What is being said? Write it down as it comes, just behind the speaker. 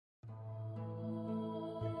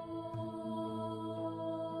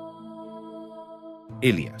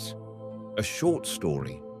Ilyas, a short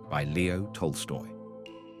story by Leo Tolstoy.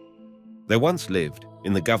 There once lived,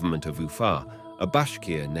 in the government of Ufa, a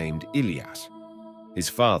Bashkir named Ilyas. His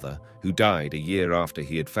father, who died a year after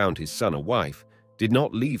he had found his son a wife, did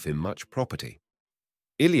not leave him much property.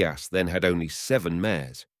 Ilyas then had only 7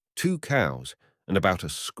 mares, 2 cows, and about a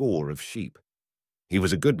score of sheep. He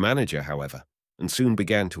was a good manager, however, and soon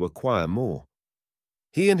began to acquire more.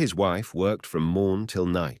 He and his wife worked from morn till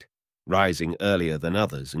night, rising earlier than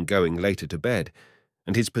others and going later to bed,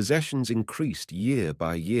 and his possessions increased year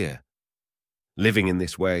by year. Living in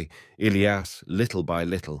this way, Ilyas, little by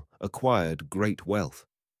little, acquired great wealth.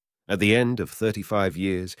 At the end of 35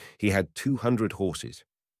 years, he had 200 horses,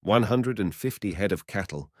 150 head of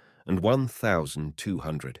cattle, and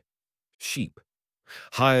 1,200 sheep.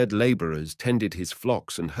 Hired laborers tended his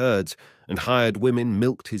flocks and herds, and hired women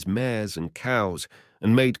milked his mares and cows,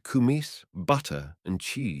 and made kumis, butter, and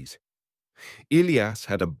cheese. Ilyas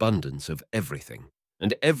had abundance of everything,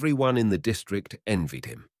 and everyone in the district envied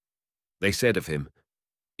him. They said of him,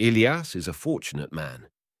 "Ilyas is a fortunate man.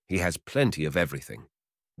 He has plenty of everything.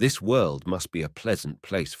 This world must be a pleasant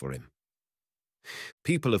place for him."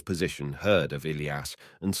 People of position heard of Ilyas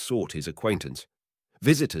and sought his acquaintance.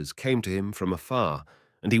 Visitors came to him from afar,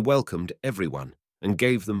 and he welcomed everyone and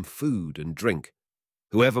gave them food and drink.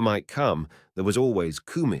 Whoever might come, there was always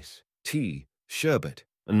kumis, tea, sherbet,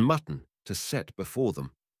 and mutton to set before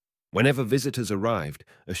them. Whenever visitors arrived,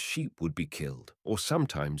 a sheep would be killed, or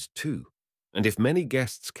sometimes 2, and if many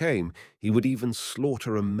guests came, he would even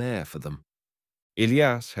slaughter a mare for them.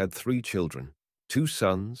 Ilyas had 3 children, 2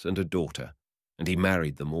 sons and a daughter, and he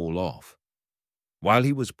married them all off. While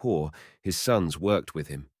he was poor, his sons worked with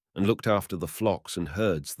him and looked after the flocks and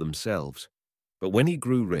herds themselves. But when he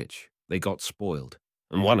grew rich, they got spoiled,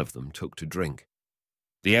 and one of them took to drink.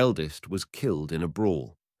 The eldest was killed in a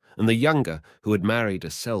brawl, and the younger, who had married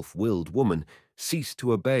a self-willed woman, ceased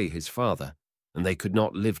to obey his father, and they could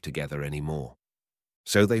not live together any more.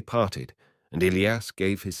 So they parted, and Ilyas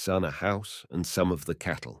gave his son a house and some of the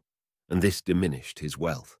cattle, and this diminished his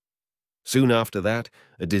wealth. Soon after that,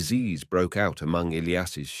 a disease broke out among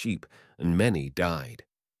Ilyas's sheep, and many died.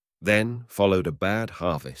 Then followed a bad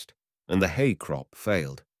harvest, and the hay crop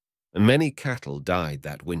failed, and many cattle died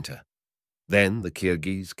that winter. Then the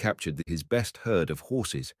Kirghiz captured his best herd of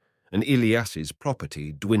horses, and Ilyas's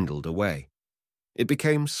property dwindled away. It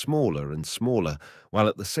became smaller and smaller, while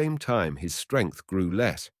at the same time his strength grew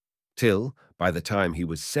less, till, by the time he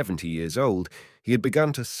was 70 years old, he had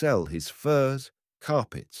begun to sell his furs,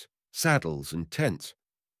 carpets, saddles, and tents.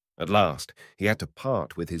 At last, he had to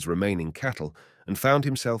part with his remaining cattle and found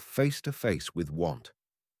himself face to face with want.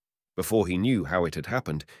 Before he knew how it had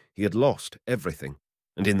happened, he had lost everything,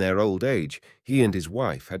 and in their old age, he and his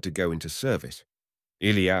wife had to go into service.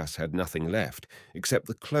 Ilyas had nothing left except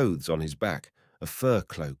the clothes on his back, a fur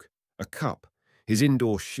cloak, a cup, his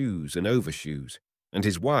indoor shoes and overshoes, and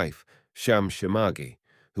his wife, Shemagi,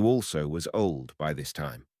 who also was old by this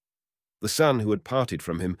time. The son who had parted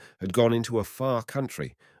from him had gone into a far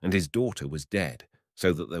country, and his daughter was dead,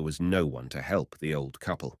 so that there was no one to help the old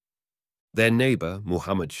couple. Their neighbor,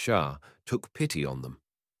 Muhammad Shah, took pity on them.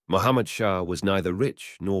 Muhammad Shah was neither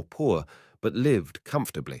rich nor poor, but lived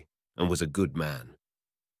comfortably and was a good man.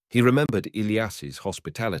 He remembered Ilyas's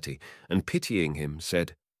hospitality, and pitying him,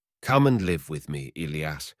 said, "Come and live with me,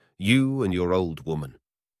 Ilyas, you and your old woman.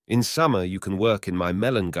 In summer you can work in my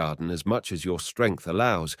melon garden as much as your strength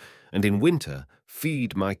allows, and in winter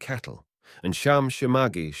feed my cattle, and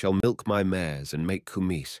Shemagi shall milk my mares and make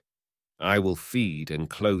kumis. I will feed and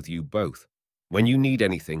clothe you both. When you need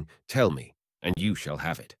anything, tell me, and you shall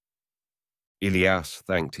have it." Ilyas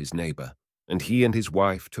thanked his neighbor, and he and his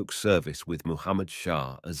wife took service with Muhammad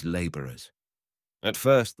Shah as laborers. At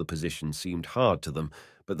first the position seemed hard to them,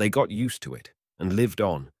 but they got used to it and lived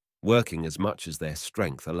on, working as much as their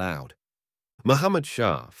strength allowed. Muhammad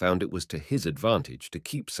Shah found it was to his advantage to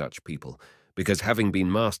keep such people, because having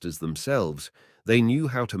been masters themselves, they knew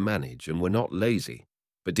how to manage and were not lazy,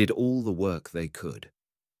 but did all the work they could.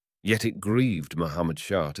 Yet it grieved Muhammad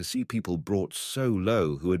Shah to see people brought so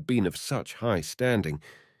low who had been of such high standing.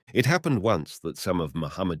 It happened once that some of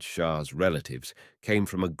Muhammad Shah's relatives came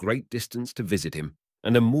from a great distance to visit him,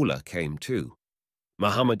 and a mullah came too.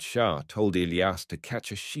 Muhammad Shah told Ilyas to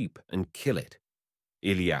catch a sheep and kill it.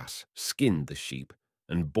 Ilyas skinned the sheep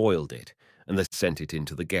and boiled it, and then sent it in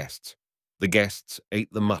to the guests. The guests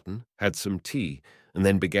ate the mutton, had some tea, and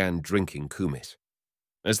then began drinking kumis.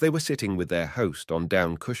 As they were sitting with their host on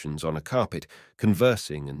down cushions on a carpet,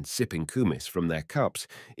 conversing and sipping kumis from their cups,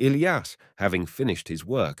 Ilyas, having finished his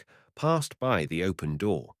work, passed by the open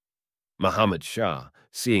door. Muhammad Shah,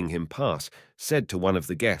 seeing him pass, said to one of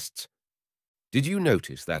the guests, "Did you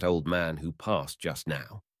notice that old man who passed just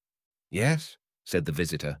now?" "Yes," said the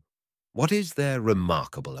visitor. "What is there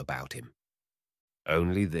remarkable about him?"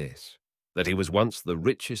 "Only this, that he was once the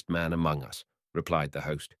richest man among us," replied the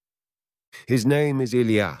host. "His name is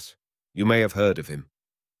Ilyas. You may have heard of him."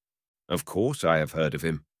 "Of course I have heard of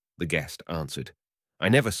him," the guest answered. "I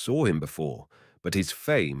never saw him before, but his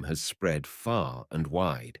fame has spread far and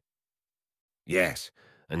wide." "Yes,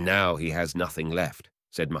 and now he has nothing left,"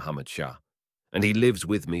 said Muhammad Shah, "and he lives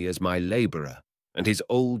with me as my laborer, and his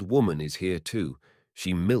old woman is here too.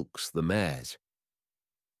 She milks the mares."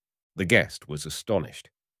 The guest was astonished.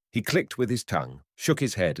 He clicked with his tongue, shook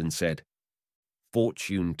his head, and said,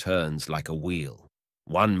 "Fortune turns like a wheel.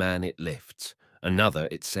 One man it lifts, another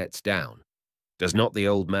it sets down. Does not the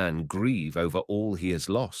old man grieve over all he has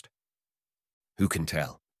lost?" "Who can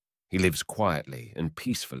tell? He lives quietly and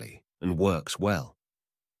peacefully and works well."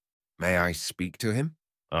 "May I speak to him?"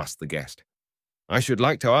 asked the guest. "I should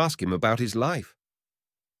like to ask him about his life."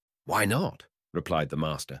 "Why not?" replied the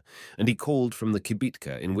master, and he called from the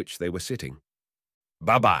kibitka in which they were sitting,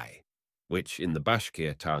 "Babai," which in the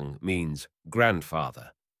Bashkir tongue means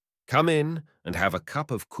grandfather. "Come in and have a cup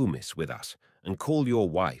of kumis with us, and call your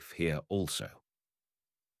wife here also."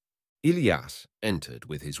 Ilyas entered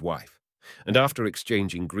with his wife, and after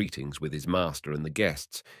exchanging greetings with his master and the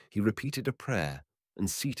guests, he repeated a prayer and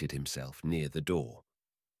seated himself near the door.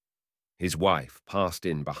 His wife passed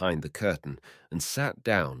in behind the curtain and sat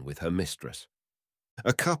down with her mistress.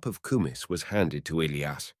 A cup of kumis was handed to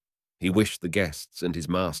Ilyas. He wished the guests and his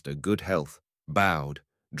master good health, bowed,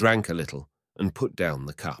 drank a little, and put down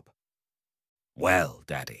the cup. "Well,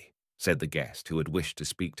 Daddy," said the guest who had wished to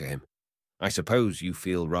speak to him, "I suppose you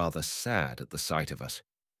feel rather sad at the sight of us.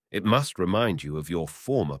 It must remind you of your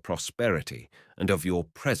former prosperity and of your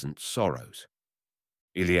present sorrows."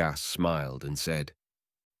 Ilyas smiled and said,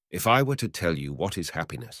 "If I were to tell you what is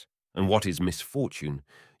happiness and what is misfortune,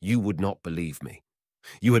 you would not believe me.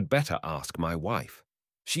 You had better ask my wife.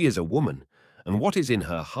 She is a woman, and what is in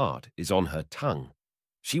her heart is on her tongue.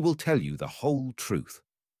 She will tell you the whole truth."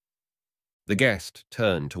 The guest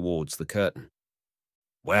turned towards the curtain.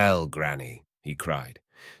 "Well, Granny," he cried,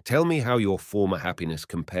 "tell me how your former happiness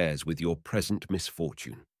compares with your present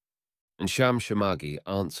misfortune." And Shamshamagi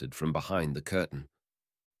answered from behind the curtain,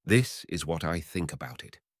 "This is what I think about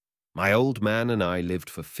it. My old man and I lived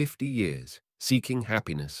for 50 years, seeking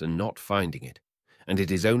happiness and not finding it. And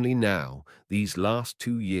it is only now, these last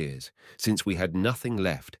 2 years, since we had nothing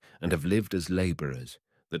left and have lived as laborers,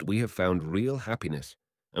 that we have found real happiness,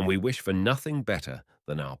 and we wish for nothing better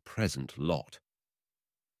than our present lot."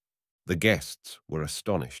 The guests were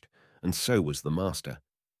astonished, and so was the master.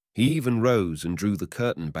 He even rose and drew the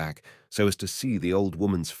curtain back so as to see the old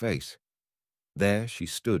woman's face. There she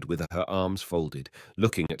stood with her arms folded,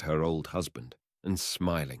 looking at her old husband, and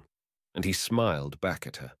smiling, and he smiled back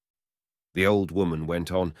at her. The old woman went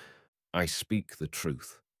on, "I speak the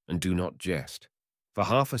truth, and do not jest. For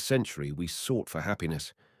half a century we sought for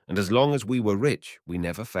happiness, and as long as we were rich, we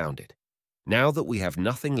never found it. Now that we have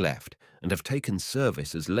nothing left and have taken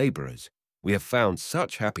service as laborers, we have found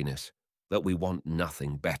such happiness that we want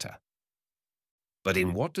nothing better." "But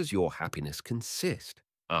in what does your happiness consist?"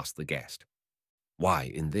 asked the guest. "Why,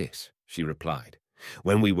 in this," she replied.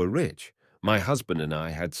 "When we were rich, my husband and I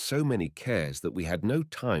had so many cares that we had no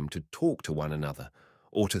time to talk to one another,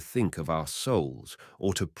 or to think of our souls,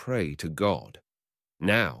 or to pray to God.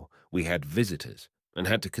 Now we had visitors, and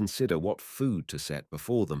had to consider what food to set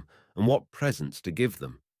before them, and what presents to give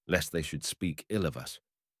them, lest they should speak ill of us.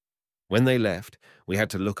 When they left, we had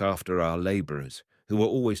to look after our laborers, who were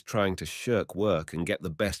always trying to shirk work and get the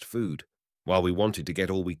best food, while we wanted to get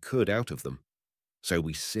all we could out of them. So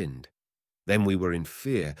we sinned. Then we were in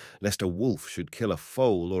fear lest a wolf should kill a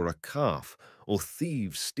foal or a calf, or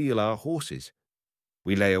thieves steal our horses.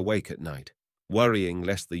 We lay awake at night, worrying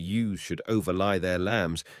lest the ewes should overlie their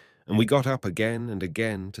lambs, and we got up again and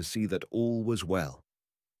again to see that all was well.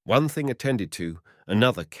 One thing attended to,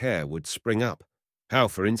 another care would spring up. How,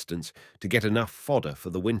 for instance, to get enough fodder for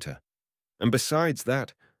the winter. And besides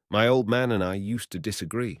that, my old man and I used to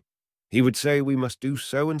disagree. He would say we must do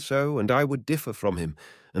so, and I would differ from him,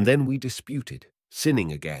 and then we disputed,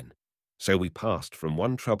 sinning again. So we passed from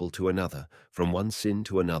one trouble to another, from one sin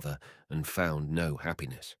to another, and found no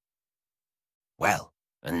happiness." "Well,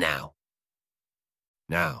 and now?"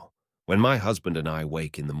 "Now, when my husband and I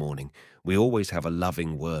wake in the morning, we always have a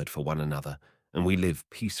loving word for one another, and we live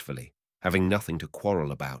peacefully, having nothing to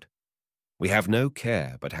quarrel about. We have no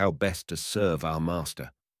care but how best to serve our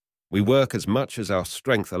master. We work as much as our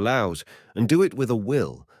strength allows, and do it with a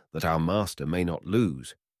will that our master may not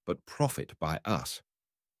lose, but profit by us.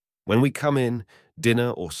 When we come in,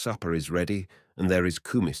 dinner or supper is ready, and there is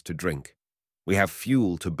kumis to drink. We have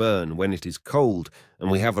fuel to burn when it is cold,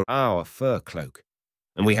 and we have our fur cloak.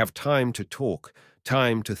 And we have time to talk,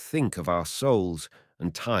 time to think of our souls,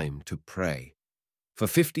 and time to pray. For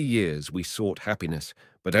 50 years we sought happiness,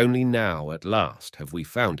 but only now at last have we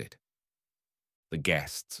found it." The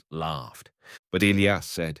guests laughed, but Ilyas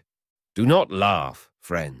said, "Do not laugh,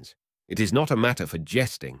 friends. It is not a matter for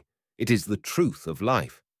jesting. It is the truth of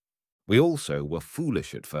life. We also were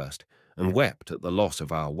foolish at first and wept at the loss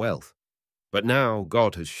of our wealth. But now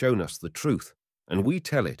God has shown us the truth, and we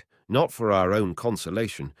tell it not for our own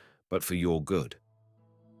consolation, but for your good."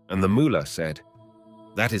 And the mullah said,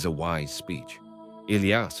 "That is a wise speech.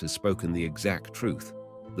 Ilyas has spoken the exact truth.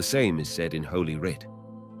 The same is said in Holy Writ."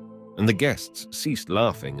 And the guests ceased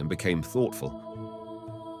laughing and became thoughtful,